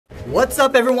What's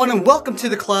up everyone and welcome to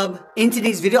the club. In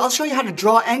today's video, I'll show you how to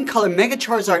draw and color Mega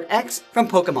Charizard X from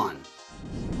Pokemon.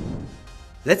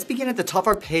 Let's begin at the top of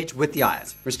our page with the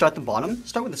eyes. We're gonna start at the bottom,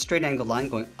 start with a straight angled line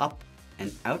going up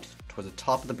and out towards the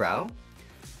top of the brow.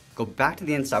 Go back to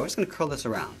the inside, we're just gonna curl this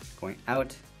around, going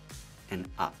out and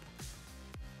up.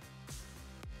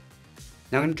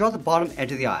 Now I'm gonna draw the bottom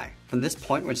edge of the eye. From this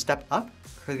point, we're gonna step up,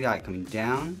 curl the eye coming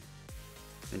down,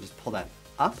 then just pull that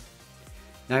up.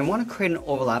 Now I want to create an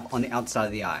overlap on the outside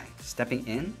of the eye. Stepping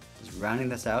in, just rounding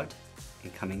this out,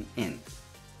 and coming in.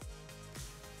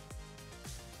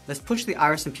 Let's push the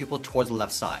iris and pupil towards the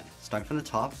left side. Starting from the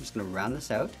top, I'm just going to round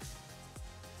this out.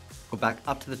 Go back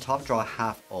up to the top, draw a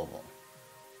half oval.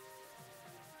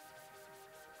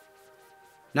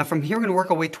 Now from here, we're going to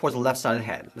work our way towards the left side of the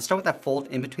head. Let's start with that fold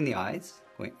in between the eyes,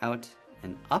 going out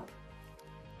and up.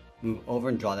 Move over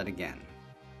and draw that again.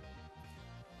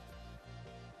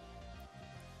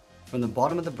 From the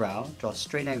bottom of the brow, draw a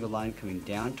straight angled line coming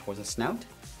down towards the snout. Now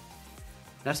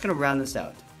I'm just going to round this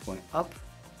out, going up,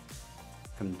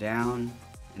 come down,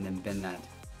 and then bend that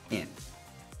in.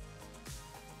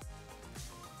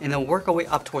 And then work our way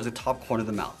up towards the top corner of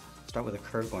the mouth. Start with a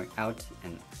curve going out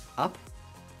and up.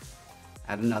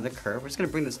 Add another curve. We're just going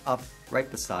to bring this up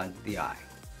right beside the eye.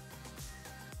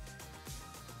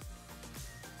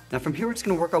 Now from here, we're just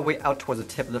going to work our way out towards the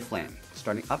tip of the flame.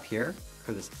 Starting up here,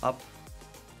 curve this up,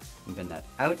 and bend that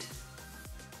out,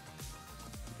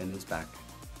 bend this back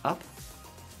up,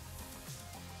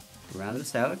 round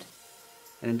this out,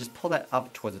 and then just pull that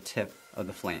up towards the tip of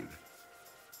the flame.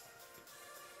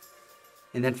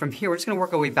 And then from here, we're just going to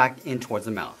work our way back in towards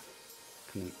the mouth.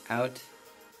 Coming out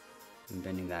and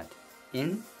bending that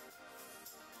in,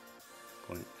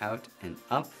 going out and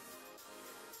up,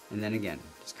 and then again,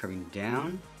 just curving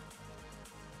down,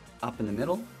 up in the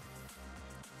middle,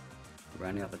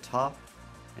 rounding out the top,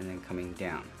 and then coming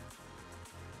down.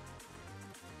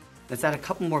 Let's add a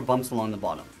couple more bumps along the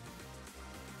bottom.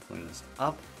 Pulling this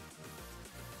up,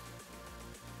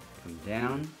 come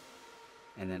down,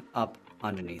 and then up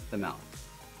underneath the mouth.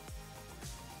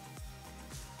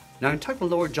 Now I'm going to tuck the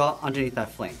lower jaw underneath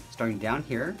that flame. Starting down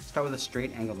here, start with a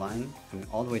straight angled line, coming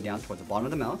all the way down towards the bottom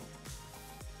of the mouth,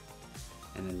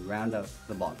 and then round out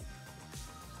the bottom.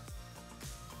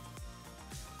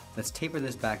 Let's taper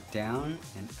this back down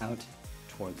and out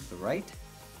towards the right,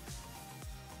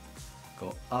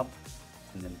 go up,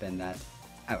 and then bend that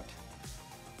out.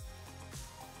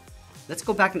 Let's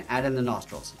go back and add in the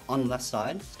nostrils. On the left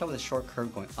side, start with a short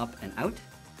curve going up and out,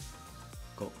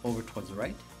 go over towards the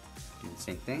right, do the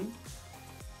same thing,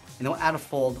 and then we'll add a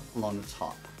fold along the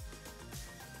top.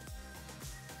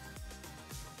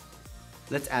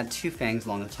 Let's add two fangs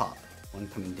along the top, one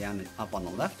coming down and up on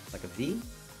the left like a V,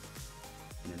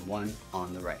 and then one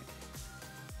on the right.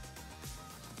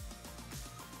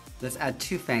 Let's add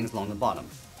two fangs along the bottom,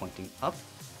 pointing up,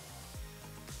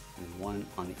 and one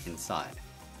on the inside.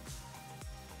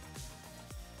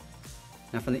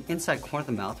 Now from the inside corner of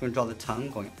the mouth, we're going to draw the tongue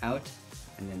going out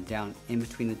and then down in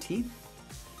between the teeth.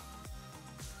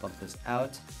 Bump this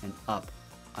out and up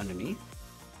underneath.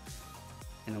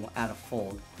 And then we'll add a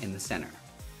fold in the center.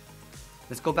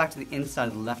 Let's go back to the inside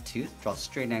of the left tooth, draw a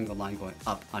straight angled line going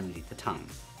up underneath the tongue.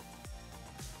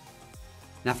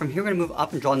 Now from here, we're going to move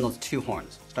up and draw in those two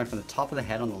horns. Starting from the top of the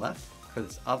head on the left, curve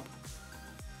this up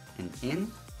and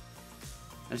in.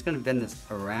 I'm just going to bend this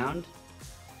around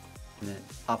and then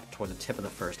up towards the tip of the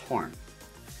first horn.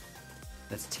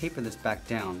 Let's taper this back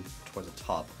down towards the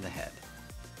top of the head.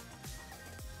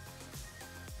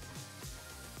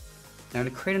 Now I'm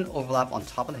going to create an overlap on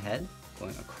top of the head,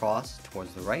 going across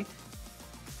towards the right,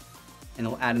 and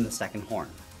then we'll add in the second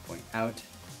horn, going out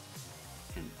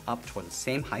and up toward the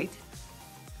same height.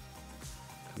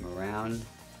 Come around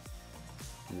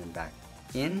and then back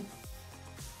in,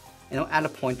 and I'll add a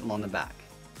point along the back,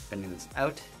 bending this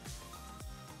out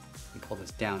and pull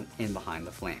this down in behind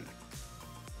the flame.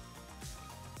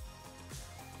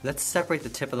 Let's separate the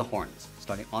tip of the horns,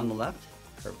 starting on the left,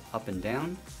 curve up and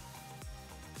down,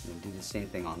 and do the same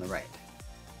thing on the right.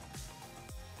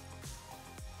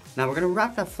 Now we're going to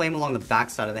wrap that flame along the back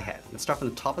side of the head. Let's start from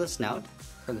the top of the snout,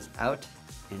 curve this out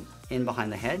and in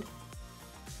behind the head,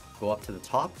 go up to the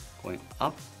top, going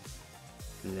up,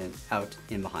 and then out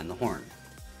in behind the horn.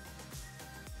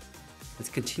 Let's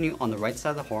continue on the right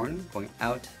side of the horn, going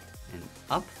out and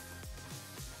up,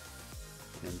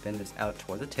 and then bend this out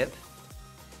toward the tip,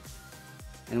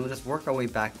 and we'll just work our way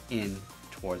back in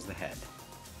towards the head.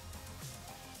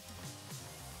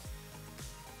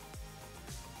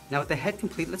 Now with the head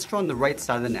complete, let's draw on the right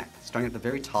side of the neck. Starting at the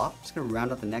very top, just going to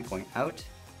round out the neck going out,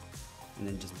 and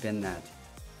then just bend that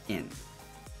in.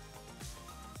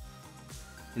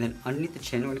 And then underneath the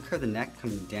chin, we're going to curve the neck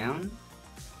coming down,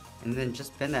 and then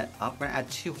just bend that up. We're going to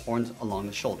add 2 horns along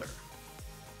the shoulder.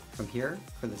 From here,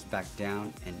 curve this back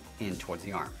down and in towards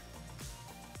the arm.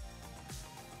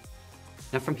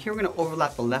 Now from here, we're going to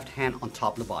overlap the left hand on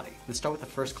top of the body. Let's start with the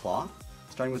first claw,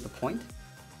 starting with the point.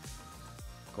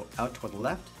 Go out toward the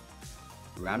left,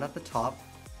 round at the top,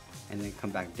 and then come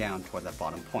back down toward that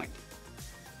bottom point.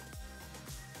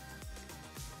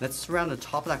 Let's surround the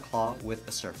top of that claw with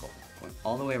a circle, going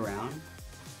all the way around,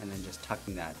 and then just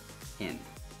tucking that in.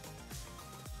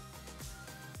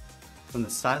 From the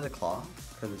side of the claw,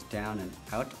 curve this down and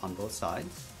out on both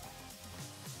sides.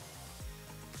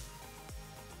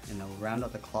 And then round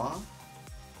out the claw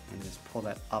and just pull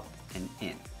that up and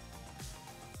in.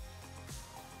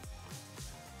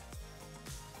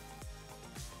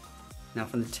 Now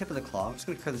from the tip of the claw, I'm just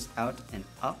going to curve this out and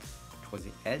up towards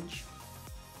the edge,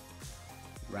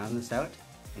 round this out,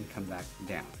 and come back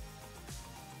down.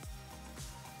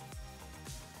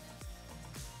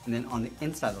 And then on the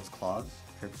inside of those claws,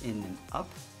 curve in and up,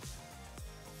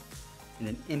 and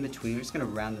then in between, we're just going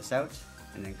to round this out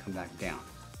and then come back down.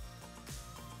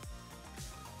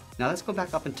 Now let's go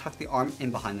back up and tuck the arm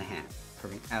in behind the hand,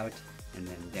 curving out and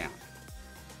then down.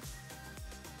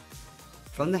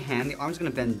 From the hand, the arm's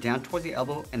going to bend down towards the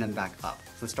elbow and then back up.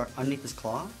 So let's start underneath this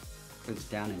claw, curve this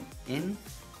down and in,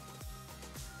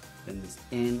 then this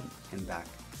in and back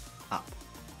up.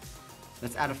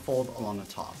 Let's add a fold along the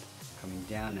top, coming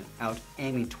down and out,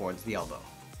 aiming towards the elbow.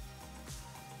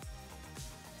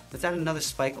 Let's add another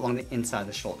spike along the inside of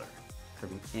the shoulder,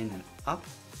 curving in and up,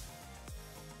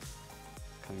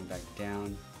 coming back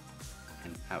down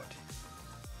and out.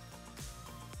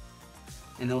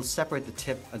 And then we'll separate the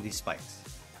tip of these spikes,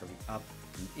 curving up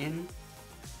and in,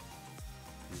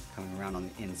 and coming around on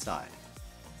the inside.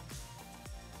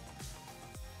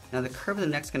 Now the curve of the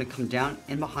neck is going to come down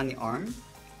in behind the arm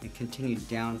and continue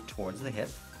down towards the hip.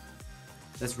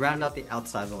 Let's round out the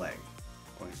outside of the leg,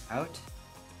 going out,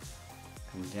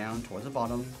 come down towards the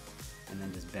bottom, and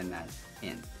then just bend that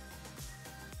in.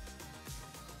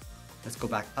 Let's go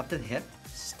back up to the hip,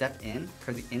 step in,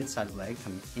 curve the inside of the leg,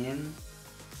 coming in,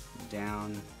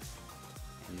 down,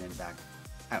 and then back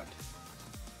out.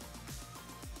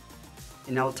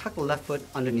 And now we'll tuck the left foot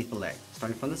underneath the leg,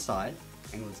 starting from the side,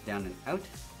 angle this down and out,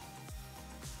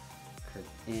 curve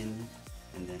in,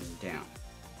 and then down.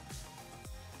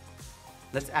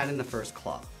 Let's add in the first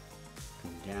claw,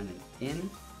 coming down and in,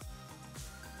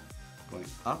 going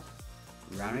up,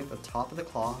 rounding at the top of the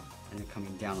claw, and then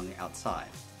coming down on the outside.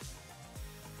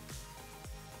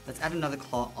 Let's add another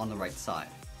claw on the right side,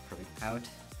 curving out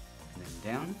and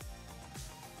then down.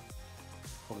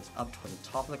 Pull this up toward the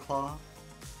top of the claw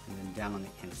and then down on the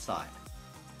inside.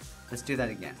 Let's do that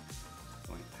again.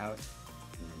 Going out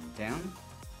and then down,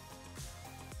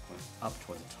 going up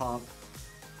towards the top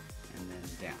and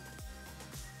then down.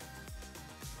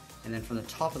 And then from the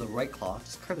top of the right claw,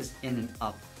 just curve this in and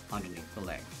up underneath the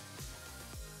leg.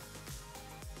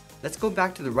 Let's go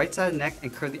back to the right side of the neck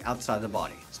and curve the outside of the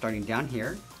body. Starting down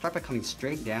here, start by coming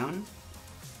straight down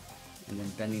and then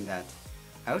bending that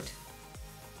out.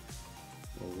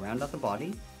 We'll round out the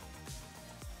body,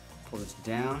 pull this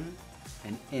down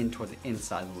and in toward the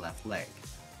inside of the left leg.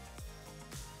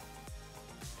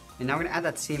 And now we're going to add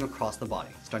that seam across the body.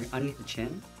 Starting underneath the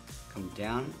chin, come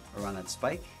down around that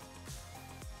spike,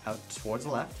 out towards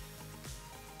the left,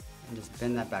 and just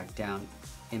bend that back down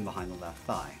in behind the left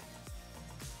thigh.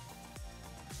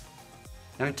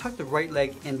 Now I'm going to tuck the right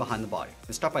leg in behind the body.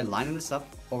 Let's start by lining this up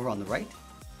over on the right,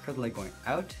 curve the leg going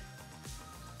out,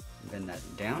 bend that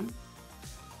down,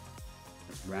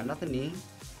 let's round out the knee,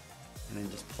 and then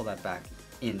just pull that back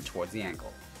in towards the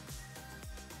ankle.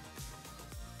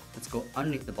 Let's go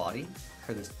underneath the body,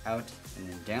 curve this out and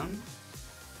then down,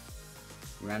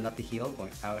 round out the heel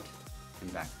going out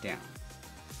and back down.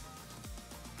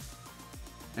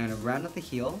 Now I'm going to round out the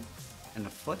heel and the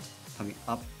foot coming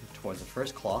up towards the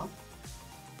first claw,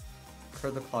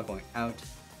 curve the claw going out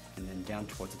and then down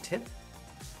towards the tip,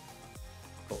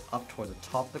 go up towards the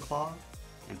top of the claw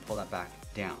and pull that back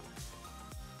down.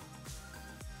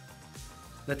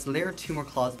 Let's layer 2 more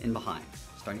claws in behind.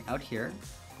 Starting out here,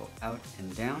 go out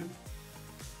and down,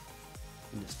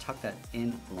 and just tuck that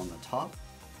in along the top,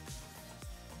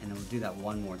 and then we'll do that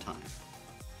one more time.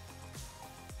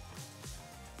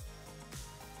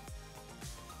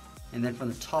 And then from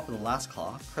the top of the last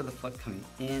claw, curve the foot coming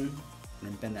in, and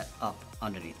then bend that up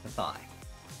underneath the thigh.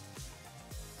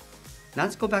 Now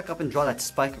let's go back up and draw that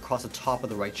spike across the top of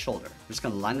the right shoulder. We're just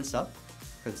going to line this up,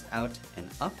 curve this out and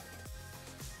up,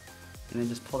 and then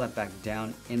just pull that back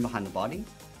down in behind the body,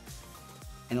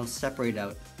 and it'll separate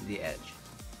out the edge.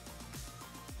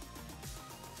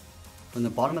 From the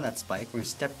bottom of that spike, we're going to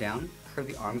step down, curve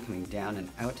the arm coming down and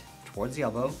out towards the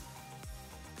elbow,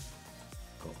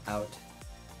 go out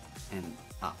and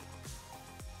up.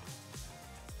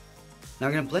 Now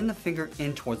we're going to blend the finger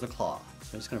in towards the claw. So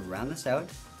I'm just going to round this out,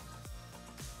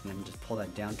 and then just pull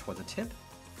that down toward the tip,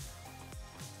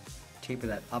 taper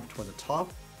that up toward the top,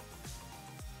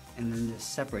 and then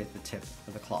just separate the tip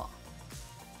of the claw.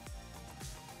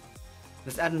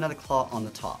 Let's add another claw on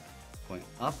the top, going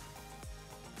up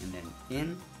and then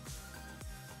in,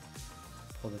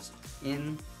 pull this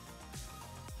in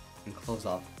and close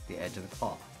off the edge of the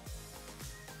claw.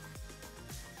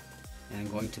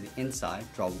 And going to the inside,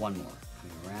 draw one more,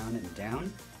 coming around and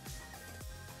down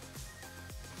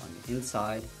on the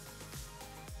inside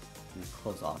and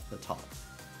close off the top.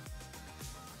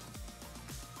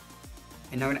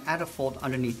 And now we're going to add a fold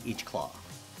underneath each claw,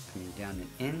 coming down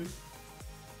and in,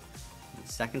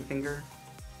 the second finger,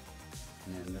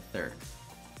 and then the third.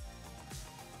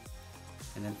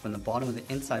 And then from the bottom of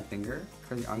the inside finger,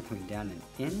 curve the arm coming down and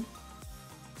in,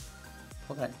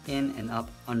 pull that in and up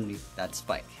underneath that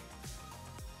spike.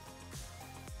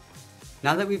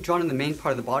 Now that we've drawn in the main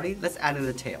part of the body, let's add in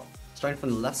the tail. Starting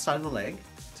from the left side of the leg,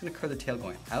 it's going to curve the tail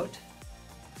going out,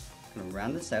 going to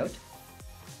round this out,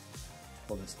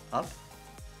 pull this up,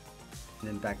 and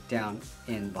then back down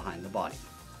in behind the body.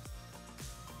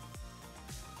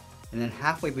 And then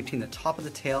halfway between the top of the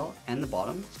tail and the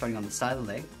bottom, starting on the side of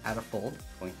the leg, add a fold,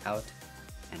 going out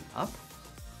and up,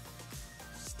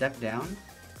 step down,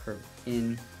 curve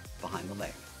in behind the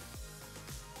leg.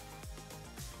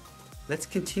 Let's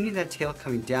continue that tail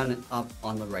coming down and up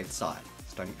on the right side.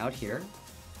 Starting out here,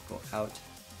 go out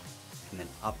and then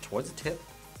up towards the tip,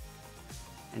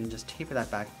 and just taper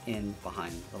that back in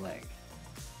behind the leg.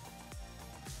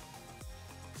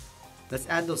 Let's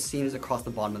add those seams across the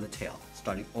bottom of the tail.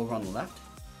 Starting over on the left,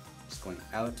 just going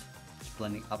out, just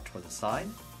blending up toward the side,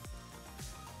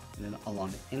 and then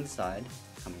along the inside,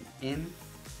 coming in,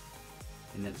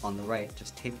 and then on the right,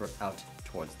 just taper out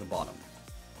towards the bottom.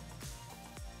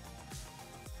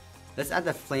 Let's add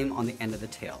that flame on the end of the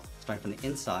tail, starting from the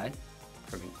inside,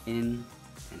 curving in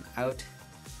and out,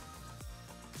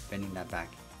 bending that back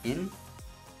in,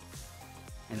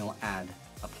 and then we'll add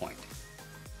a point.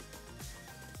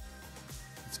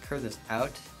 Let's curve this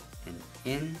out and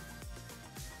in, and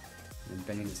then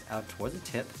bending this out towards the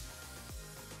tip.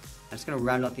 I'm just going to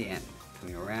round out the end,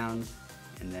 coming around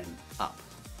and then up.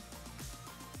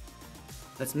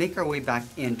 Let's make our way back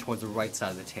in towards the right side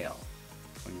of the tail,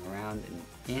 going around and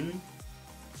in,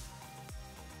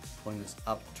 pulling this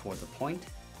up towards the point,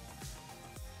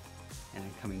 and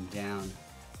then coming down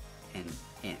and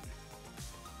in.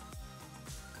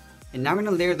 And now we're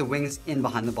going to layer the wings in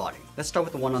behind the body. Let's start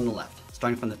with the one on the left,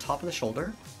 starting from the top of the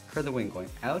shoulder, curve the wing going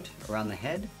out around the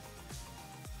head,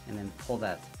 and then pull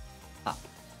that up.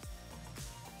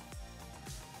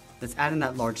 Let's add in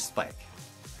that large spike,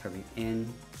 curving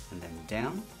in and then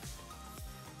down.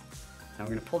 Now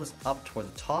we're going to pull this up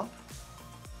toward the top,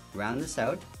 round this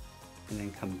out, and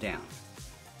then come down.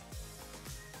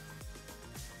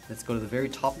 Let's go to the very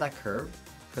top of that curve,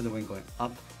 curve the wing going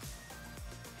up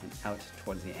and out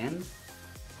towards the end.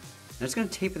 I'm just going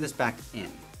to taper this back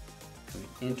in, coming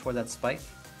in toward that spike,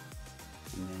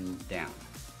 and then down.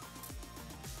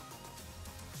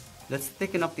 Let's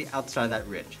thicken up the outside of that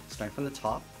ridge, starting from the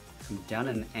top, come down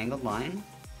in an angled line,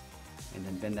 and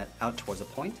then bend that out towards a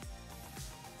point,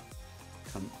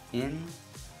 come in,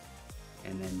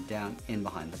 and then down in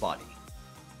behind the body.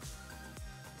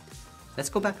 Let's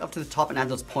go back up to the top and add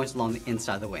those points along the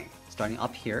inside of the wing. Starting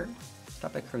up here,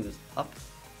 start by curving this up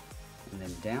and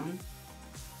then down,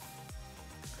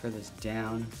 curve this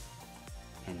down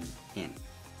and in.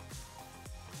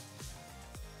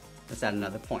 Let's add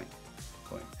another point,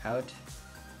 going out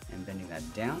and bending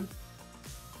that down,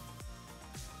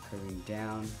 curving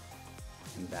down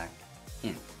and back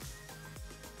in.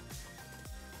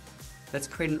 Let's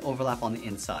create an overlap on the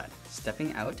inside,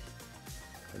 stepping out,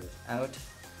 curve this out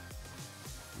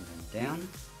and then down,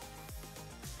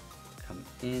 come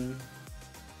in, and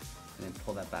then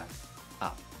pull that back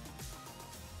up.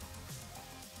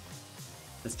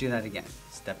 Let's do that again,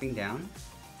 stepping down,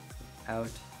 out,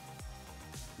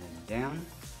 and then down,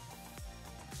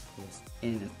 pull this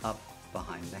in and up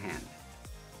behind the hand.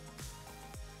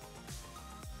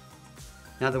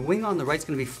 Now the wing on the right is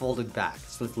going to be folded back,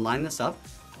 so let's line this up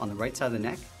on the right side of the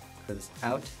neck, curve this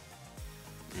out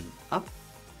and up,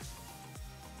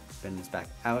 bend this back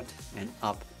out and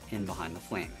up in behind the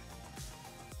flame.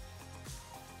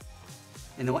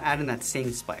 And then we'll add in that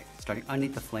same spike, starting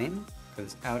underneath the flame, curve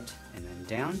this out and then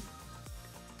down,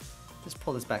 just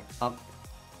pull this back up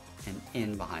and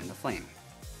in behind the flame.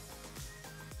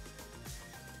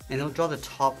 And then we'll draw the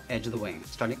top edge of the wing.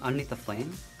 Starting underneath the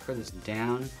flame, curve this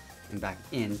down and back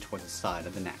in towards the side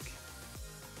of the neck.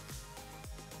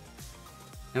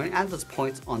 Now we're going to add those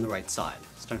points on the right side.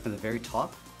 Starting from the very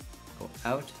top, go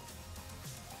out,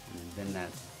 and then bend that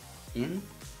in,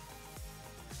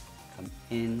 come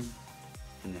in,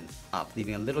 and then up,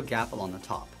 leaving a little gap along the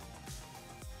top.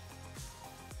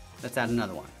 Let's add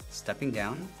another one. Stepping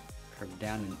down, curve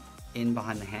down and in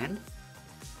behind the hand,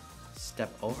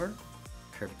 step over,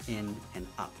 curve in and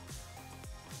up.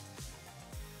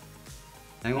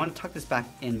 Now you want to tuck this back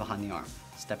in behind the arm.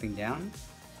 Stepping down,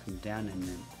 come down and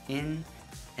then in.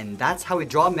 And that's how we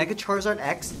draw Mega Charizard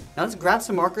X. Now let's grab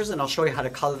some markers and I'll show you how to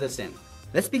color this in.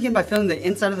 Let's begin by filling the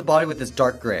inside of the body with this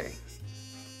dark gray.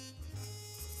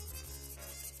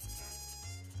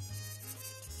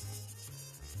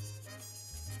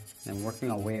 Then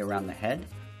working our way around the head.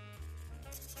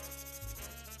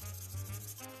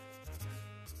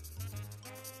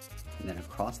 And then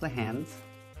across the hands.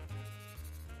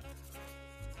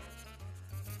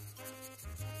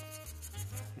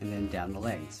 And then down the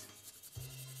legs.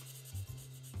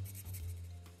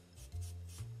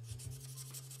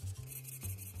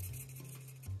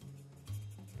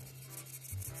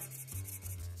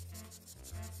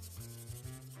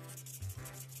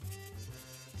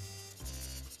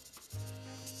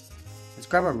 Let's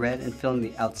grab our red and fill in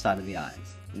the outside of the eyes,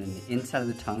 and then the inside of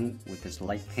the tongue with this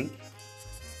light pink.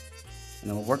 And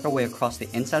then we'll work our way across the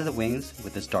inside of the wings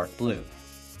with this dark blue.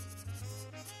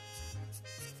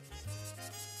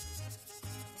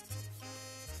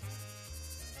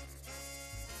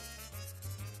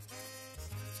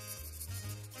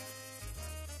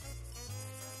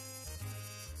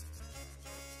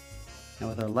 Now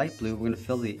with our light blue, we're going to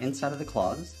fill the inside of the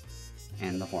claws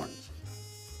and the horns.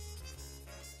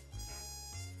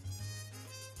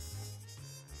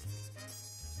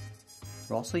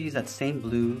 We'll also use that same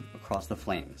blue across the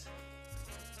flames.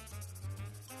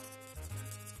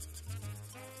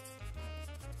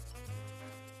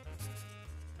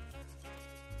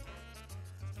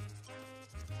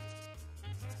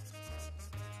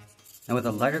 Now with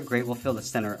a lighter gray, we'll fill the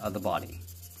center of the body.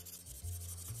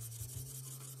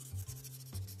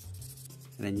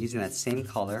 And then using that same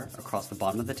color across the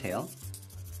bottom of the tail,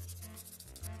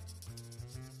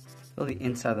 fill the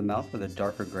inside of the mouth with a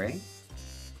darker gray.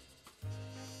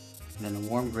 And then a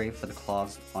warm gray for the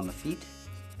claws on the feet.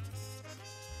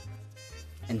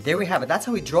 And there we have it. That's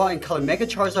how we draw and color Mega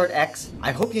Charizard X.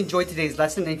 I hope you enjoyed today's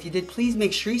lesson, and if you did, please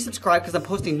make sure you subscribe because I'm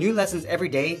posting new lessons every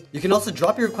day. You can also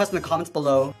drop your requests in the comments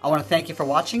below. I want to thank you for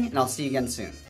watching, and I'll see you again soon.